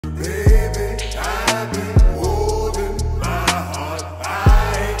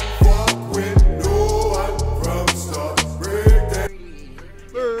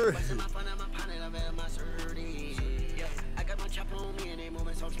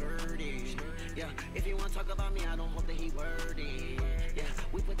Yeah, if you want to talk about me, I don't hope that he worded. Yeah,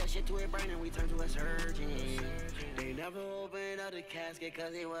 we put that shit to a brain and we turn to a surgeon. They never opened up the casket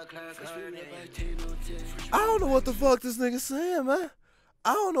cause it was clear. I don't know what the fuck this nigga saying, man.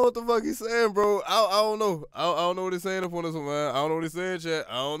 I don't know what the fuck he's saying, bro. I don't know. I don't know what he's saying up on this one, man. I don't know what he's saying, chat.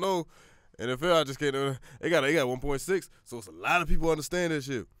 I don't know. NFL, I just can't. They got 1.6, so it's a lot of people understand this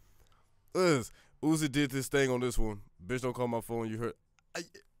shit. Uzi did this thing on this one. Bitch, don't call my phone. You heard.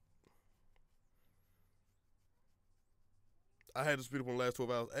 I had to speed up on the last 12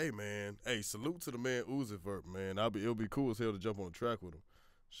 hours. Hey, man. Hey, salute to the man Uzi Vert, man. It'll be cool as hell to jump on the track with him.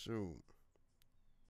 Shoot.